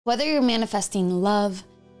Whether you're manifesting love,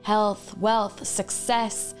 health, wealth,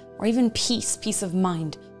 success, or even peace of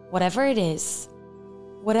mind, whatever it is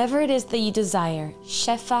that you desire,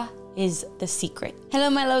 Shefa is the secret. Hello,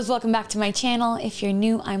 my loves, welcome back to my channel. If you're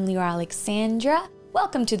new, I'm Leeor Alexandra.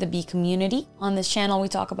 Welcome to the B community. On this channel, we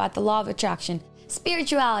talk about the law of attraction,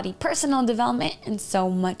 spirituality, personal development, and so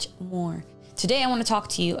much more. Today, I want to talk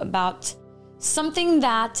to you about something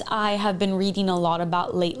that I have been reading a lot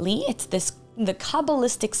about lately. It's the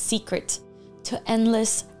Kabbalistic secret to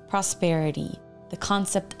endless prosperity, the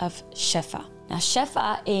concept of Shefa. Now,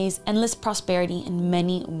 Shefa is endless prosperity in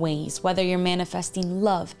many ways, whether you're manifesting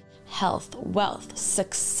love, health, wealth,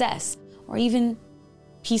 success, or even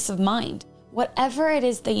peace of mind. Whatever it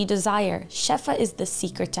is that you desire, Shefa is the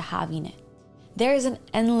secret to having it. There is an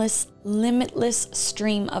endless, limitless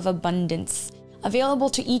stream of abundance available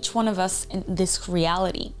to each one of us in this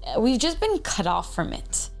reality. We've just been cut off from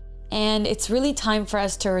it. And it's really time for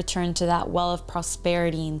us to return to that well of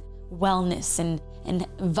prosperity and wellness and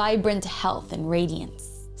vibrant health and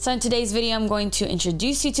radiance. So in today's video, I'm going to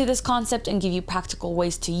introduce you to this concept and give you practical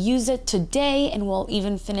ways to use it today. And we'll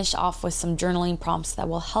even finish off with some journaling prompts that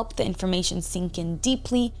will help the information sink in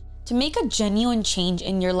deeply to make a genuine change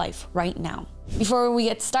in your life right now. Before we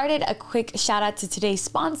get started, a quick shout out to today's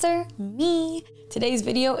sponsor, me. Today's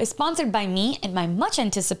video is sponsored by me and my much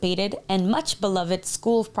anticipated and much beloved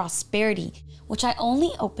School of Prosperity, which I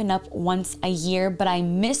only open up once a year, but I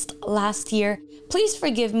missed last year. Please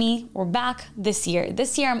forgive me, we're back this year.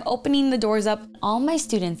 This year I'm opening the doors up. All my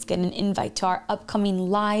students get an invite to our upcoming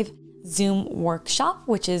live Zoom workshop,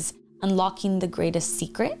 which is Unlocking the Greatest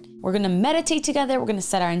Secret. We're gonna meditate together, we're gonna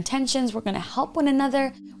set our intentions, we're gonna help one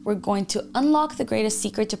another, we're going to unlock the greatest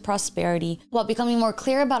secret to prosperity while becoming more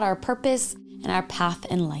clear about our purpose and our path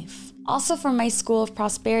in life. Also, for my School of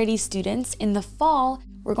Prosperity students, in the fall,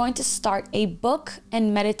 we're going to start a book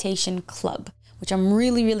and meditation club, which I'm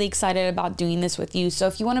really excited about doing this with you. So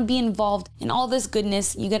if you wanna be involved in all this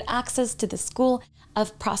goodness, you get access to the School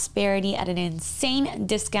of Prosperity at an insane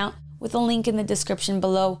discount with a link in the description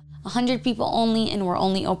below. 100 people only, and we're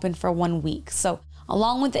only open for 1 week. So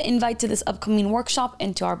along with the invite to this upcoming workshop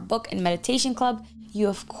and to our book and meditation club, you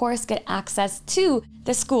of course get access to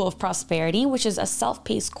the School of Prosperity, which is a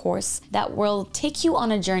self-paced course that will take you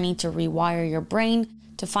on a journey to rewire your brain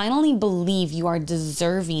to finally believe you are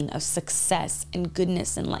deserving of success and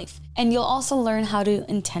goodness in life. And you'll also learn how to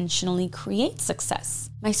intentionally create success.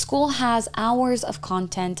 My school has hours of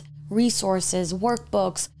content, resources,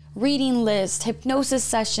 workbooks, reading lists, hypnosis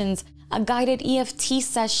sessions, a guided EFT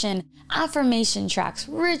session, affirmation tracks,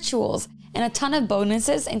 rituals, and a ton of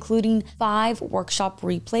bonuses, including 5 workshop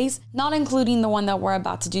replays, not including the one that we're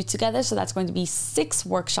about to do together. So that's going to be 6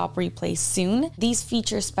 workshop replays soon. These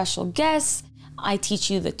feature special guests. I teach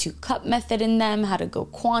you the 2-cup method in them, how to go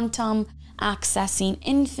quantum, accessing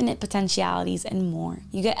infinite potentialities, and more.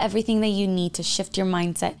 You get everything that you need to shift your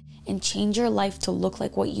mindset and change your life to look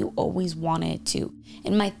like what you always wanted it to.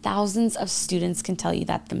 And my thousands of students can tell you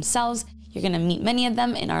that themselves. You're gonna meet many of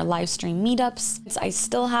them in our live stream meetups. I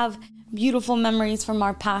still have beautiful memories from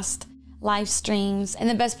our past live streams. And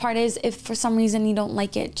the best part is, if for some reason you don't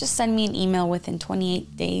like it, just send me an email within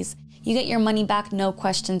 28 days. You get your money back, no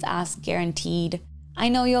questions asked, guaranteed. I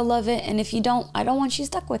know you'll love it, and if you don't, I don't want you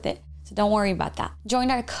stuck with it. So don't worry about that.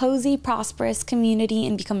 Join our cozy, prosperous community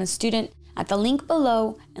and become a student at the link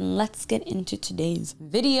below, and let's get into today's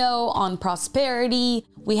video on prosperity.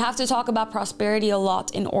 We have to talk about prosperity a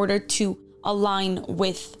lot in order to align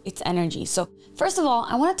with its energy. So first of all,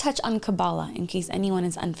 I want to touch on Kabbalah in case anyone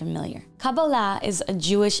is unfamiliar. Kabbalah is a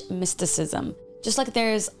Jewish mysticism. Just like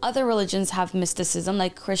there's other religions have mysticism,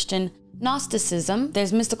 like Christian Gnosticism,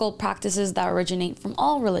 there's mystical practices that originate from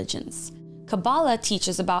all religions. Kabbalah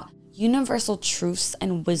teaches about universal truths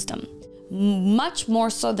and wisdom, much more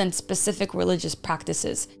so than specific religious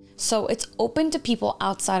practices. So it's open to people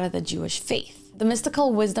outside of the Jewish faith. The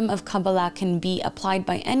mystical wisdom of Kabbalah can be applied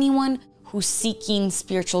by anyone who's seeking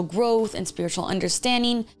spiritual growth and spiritual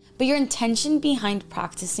understanding, but your intention behind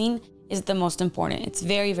practicing is the most important. It's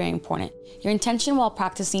very important. Your intention while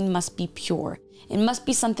practicing must be pure. It must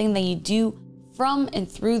be something that you do from and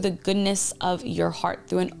through the goodness of your heart,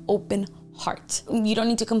 through an open heart. You don't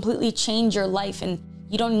need to completely change your life, and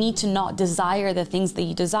you don't need to not desire the things that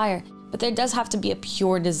you desire, but there does have to be a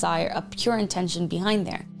pure desire, a pure intention behind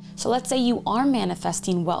there. So let's say you are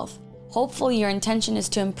manifesting wealth. Hopefully your intention is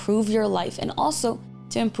to improve your life and also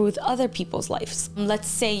to improve other people's lives. Let's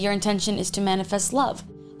say your intention is to manifest love.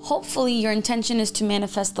 Hopefully your intention is to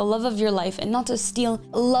manifest the love of your life and not to steal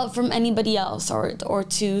love from anybody else or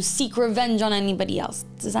to seek revenge on anybody else.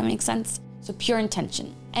 Does that make sense? So pure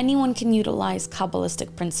intention. anyone can utilize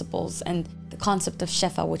Kabbalistic principles and the concept of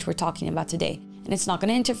Shefa, which we're talking about today. And it's not going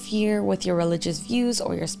to interfere with your religious views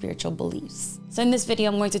or your spiritual beliefs. So in this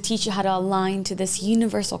video, I'm going to teach you how to align to this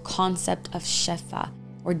universal concept of Shefa,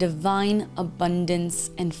 or divine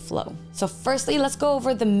abundance and flow. So firstly, let's go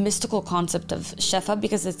over the mystical concept of Shefa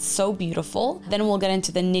because it's so beautiful. Then we'll get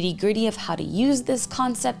into the nitty-gritty of how to use this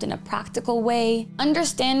concept in a practical way.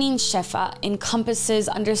 Understanding Shefa encompasses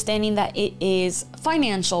understanding that it is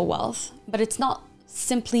financial wealth, but it's not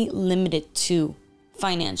simply limited to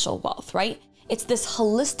financial wealth, right? It's this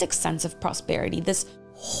holistic sense of prosperity, this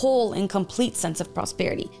whole and complete sense of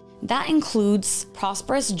prosperity. That includes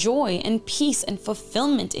prosperous joy and peace and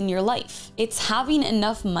fulfillment in your life. It's having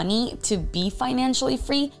enough money to be financially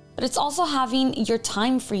free, but it's also having your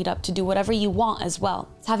time freed up to do whatever you want as well.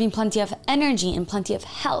 It's having plenty of energy and plenty of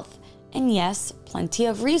health, and yes, plenty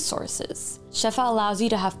of resources. Shefa allows you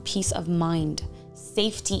to have peace of mind,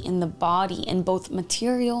 safety in the body, and both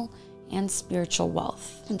material and spiritual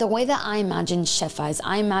wealth. The way that I imagine Shefa is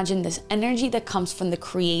I imagine this energy that comes from the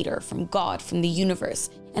Creator, from God, from the universe,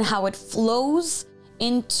 and how it flows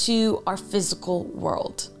into our physical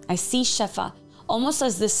world. I see Shefa almost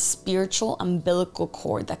as this spiritual umbilical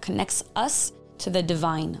cord that connects us to the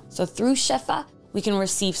divine. So through Shefa, we can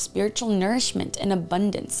receive spiritual nourishment and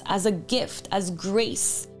abundance as a gift, as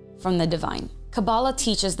grace from the divine. Kabbalah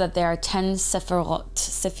teaches that there are 10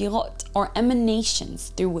 sephirot, or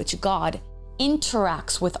emanations through which God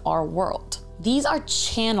interacts with our world. These are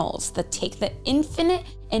channels that take the infinite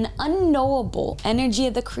and unknowable energy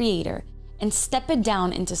of the Creator and step it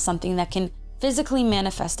down into something that can physically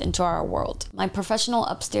manifest into our world. My professional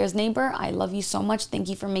upstairs neighbor, I love you so much. Thank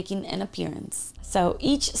you for making an appearance. So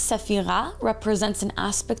each sephirah represents an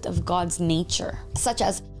aspect of God's nature, such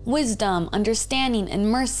as wisdom, understanding,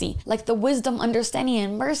 and mercy, like the wisdom, understanding,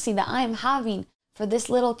 and mercy that I am having for this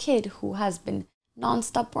little kid who has been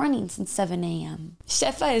non-stop running since 7 a.m.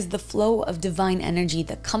 Shefa is the flow of divine energy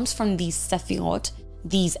that comes from these sephirot,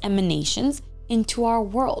 these emanations, into our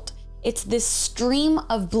world. It's this stream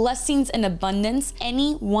of blessings and abundance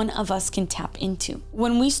any one of us can tap into.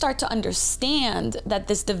 When we start to understand that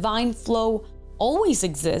this divine flow always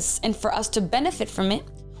exists, and for us to benefit from it,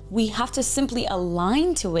 we have to simply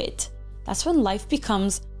align to it. That's when life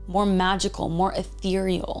becomes more magical, more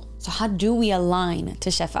ethereal. So how do we align to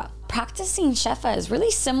Shefa? Practicing Shefa is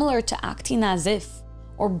really similar to acting as if,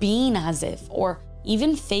 or being as if, or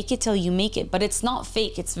even fake it till you make it, but it's not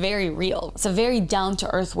fake, it's very real. It's a very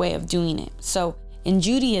down-to-earth way of doing it. So in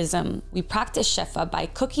Judaism, we practice Shefa by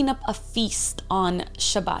cooking up a feast on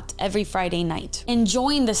Shabbat every Friday night,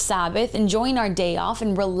 enjoying the Sabbath, enjoying our day off,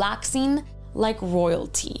 and relaxing like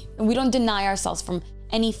royalty. And we don't deny ourselves from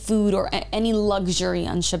any food or any luxury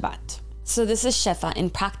on Shabbat. So this is Shefa in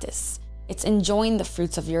practice. It's enjoying the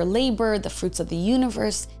fruits of your labor, the fruits of the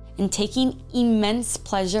universe, and taking immense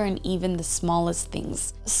pleasure in even the smallest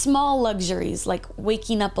things. Small luxuries like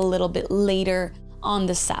waking up a little bit later on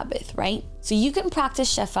the Sabbath, right? So you can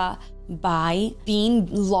practice Shefa by being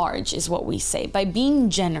large, is what we say, by being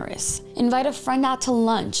generous. Invite a friend out to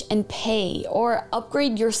lunch and pay, or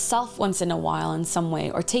upgrade yourself once in a while in some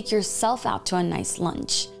way, or take yourself out to a nice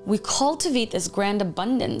lunch. We cultivate this grand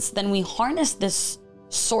abundance, then we harness this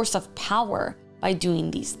source of power by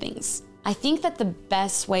doing these things. I think that the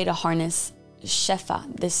best way to harness Shefa,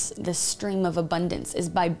 this stream of abundance, is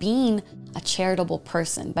by being a charitable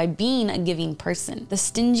person, by being a giving person. The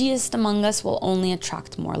stingiest among us will only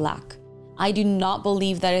attract more lack. I do not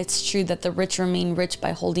believe that it's true that the rich remain rich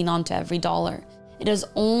by holding on to every dollar. It is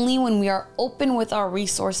only when we are open with our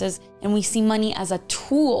resources and we see money as a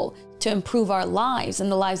tool to improve our lives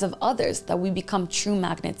and the lives of others that we become true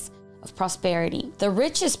magnets of prosperity. The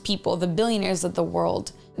richest people, the billionaires of the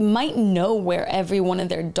world, might know where every one of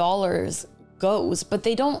their dollars goes, but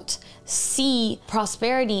they don't see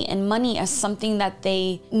prosperity and money as something that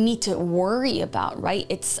they need to worry about, right?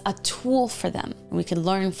 It's a tool for them. And we can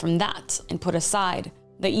learn from that and put aside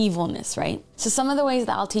the evilness, right? So some of the ways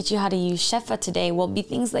that I'll teach you how to use Shefa today will be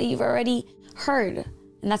things that you've already heard,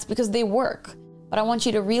 and that's because they work. But I want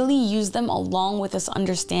you to really use them along with this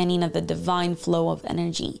understanding of the divine flow of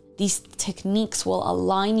energy. These techniques will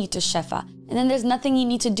align you to Shefa, and then there's nothing you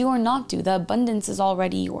need to do or not do. The abundance is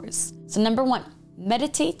already yours. So number 1,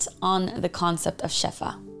 meditate on the concept of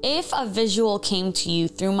Shefa. If a visual came to you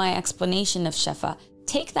through my explanation of Shefa,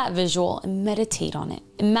 take that visual and meditate on it.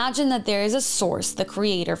 Imagine that there is a source, the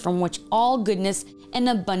Creator, from which all goodness and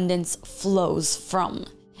abundance flows from.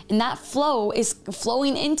 And that flow is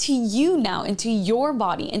flowing into you now, into your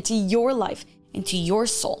body, into your life, into your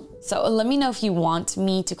soul. So let me know if you want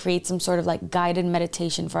me to create some sort of like guided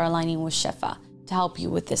meditation for aligning with Shefa. to help you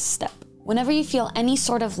with this step. Whenever you feel any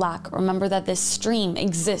sort of lack, remember that this stream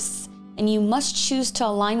exists and you must choose to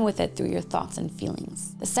align with it through your thoughts and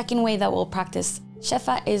feelings. The second way that we'll practice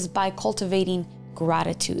Shefa is by cultivating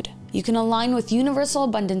gratitude. You can align with universal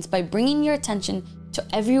abundance by bringing your attention to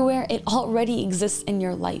everywhere it already exists in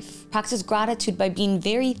your life. Practice gratitude by being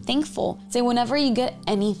very thankful. Say whenever you get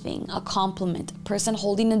anything, a compliment, a person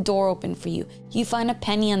holding a door open for you, you find a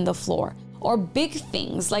penny on the floor, or big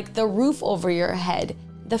things like the roof over your head,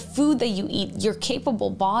 the food that you eat, your capable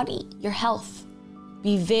body, your health.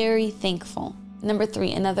 Be very thankful. Number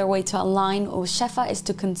 3, another way to align with Shefa is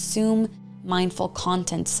to consume mindful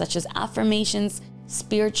content such as affirmations,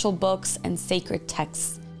 spiritual books, and sacred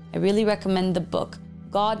texts. I really recommend the book,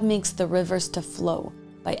 God Makes the Rivers to Flow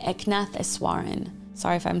by Eknath Eswaran.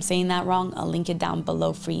 Sorry if I'm saying that wrong, I'll link it down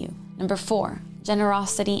below for you. Number 4,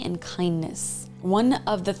 generosity and kindness. One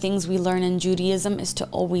of the things we learn in Judaism is to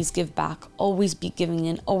always give back, always be giving,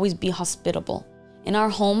 and always be hospitable. In our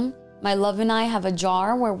home, my love and I have a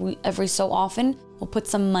jar where we every so often we'll put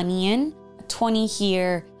some money in, a 20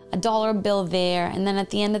 here, a dollar bill there, and then at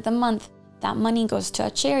the end of the month, that money goes to a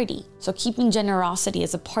charity. So keeping generosity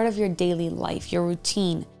as a part of your daily life, your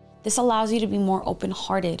routine, this allows you to be more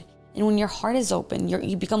open-hearted. And when your heart is open,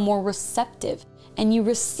 you become more receptive and you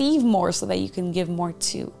receive more so that you can give more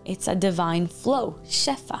too. It's a divine flow,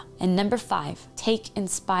 Shefa. And number 5, take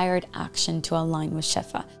inspired action to align with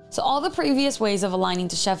Shefa. So all the previous ways of aligning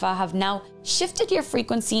to Shefa have now shifted your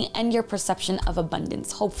frequency and your perception of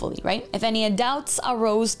abundance, hopefully, right? If any doubts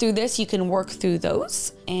arose through this, you can work through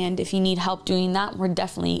those. And if you need help doing that,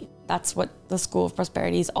 that's what the School of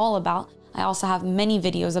Prosperity is all about. I also have many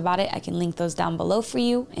videos about it. I can link those down below for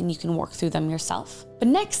you and you can work through them yourself. But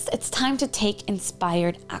next, it's time to take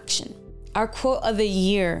inspired action. Our quote of the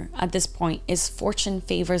year at this point is "Fortune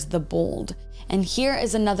favors the bold." And here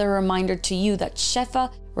is another reminder to you that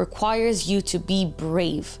Shefa requires you to be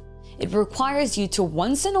brave. It requires you to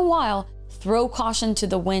once in a while throw caution to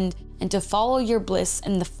the wind and to follow your bliss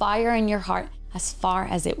and the fire in your heart as far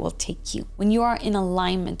as it will take you. When you are in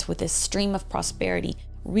alignment with this stream of prosperity,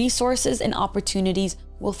 resources and opportunities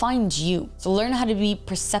will find you. So learn how to be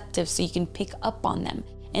perceptive so you can pick up on them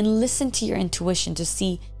and listen to your intuition to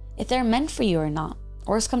see if they're meant for you or not.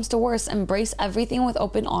 Worst comes to worst, embrace everything with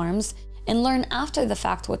open arms and learn after the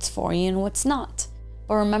fact what's for you and what's not.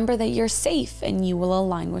 But remember that you're safe and you will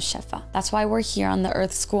align with Shefa. That's why we're here on the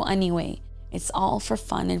Earth School anyway. It's all for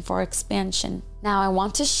fun and for expansion. Now I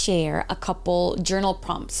want to share a couple journal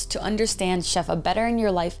prompts to understand Shefa better in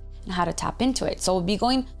your life and how to tap into it. So we'll be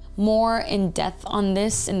going more in depth on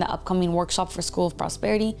this in the upcoming workshop for School of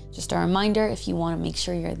Prosperity. Just a reminder, if you want to make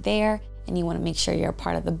sure you're there and you want to make sure you're a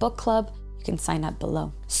part of the book club, you can sign up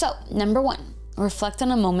below. So number 1, reflect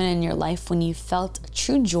on a moment in your life when you felt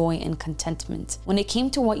true joy and contentment when it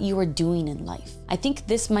came to what you were doing in life. I think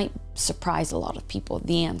this might surprise a lot of people,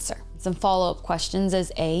 the answer. Some follow-up questions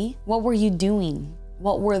is A, what were you doing?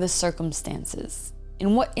 What were the circumstances?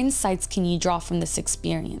 And what insights can you draw from this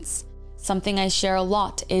experience? Something I share a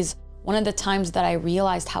lot is one of the times that I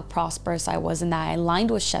realized how prosperous I was and that I aligned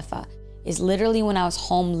with Shefa is literally when I was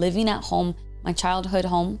home, living at home, my childhood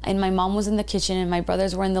home, and my mom was in the kitchen and my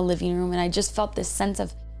brothers were in the living room, and I just felt this sense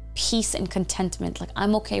of peace and contentment, like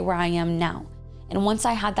I'm okay where I am now. And once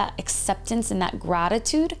I had that acceptance and that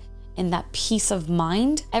gratitude and that peace of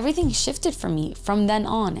mind, everything shifted for me from then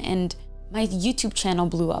on. And my YouTube channel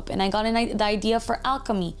blew up and I got the idea for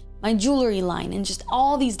alchemy, my jewelry line, and just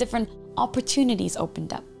all these different opportunities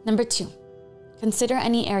opened up. Number 2, consider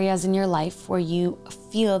any areas in your life where you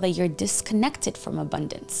feel that you're disconnected from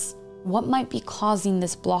abundance. What might be causing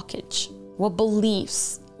this blockage? What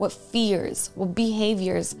beliefs, what fears, what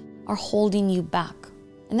behaviors are holding you back?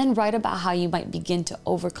 And then write about how you might begin to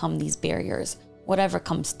overcome these barriers, whatever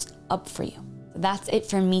comes up for you. That's it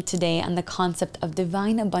for me today on the concept of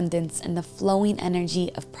divine abundance and the flowing energy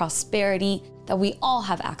of prosperity that we all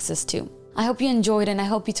have access to. I hope you enjoyed and I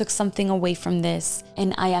hope you took something away from this.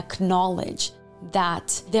 And I acknowledge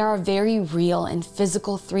that there are very real and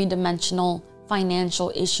physical 3-dimensional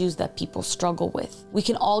financial issues that people struggle with. We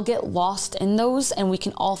can all get lost in those and we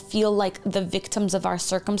can all feel like the victims of our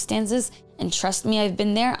circumstances. And trust me, I've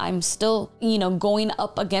been there. I'm still, going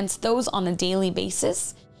up against those on a daily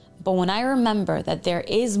basis. But when I remember that there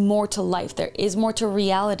is more to life, there is more to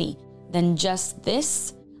reality than just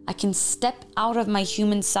this, I can step out of my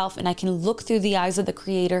human self and I can look through the eyes of the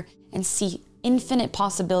Creator and see infinite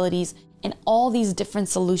possibilities and all these different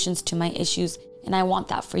solutions to my issues. And I want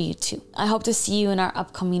that for you too. I hope to see you in our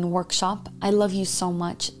upcoming workshop. I love you so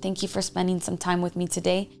much. Thank you for spending some time with me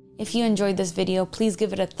today. If you enjoyed this video, please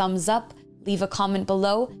give it a thumbs up, leave a comment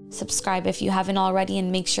below, subscribe if you haven't already,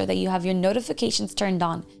 and make sure that you have your notifications turned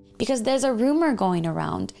on, because there's a rumor going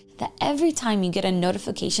around that every time you get a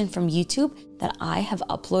notification from YouTube that I have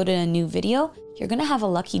uploaded a new video, you're gonna have a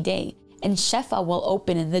lucky day. And Shefa will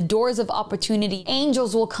open and the doors of opportunity,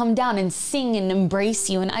 angels will come down and sing and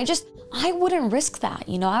embrace you. And I wouldn't risk that.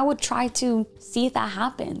 You know, I would try to see if that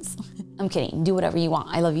happens. I'm kidding, do whatever you want.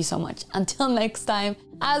 I love you so much. Until next time,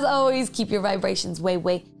 as always, keep your vibrations way,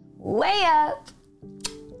 way, way up.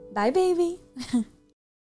 Bye, baby.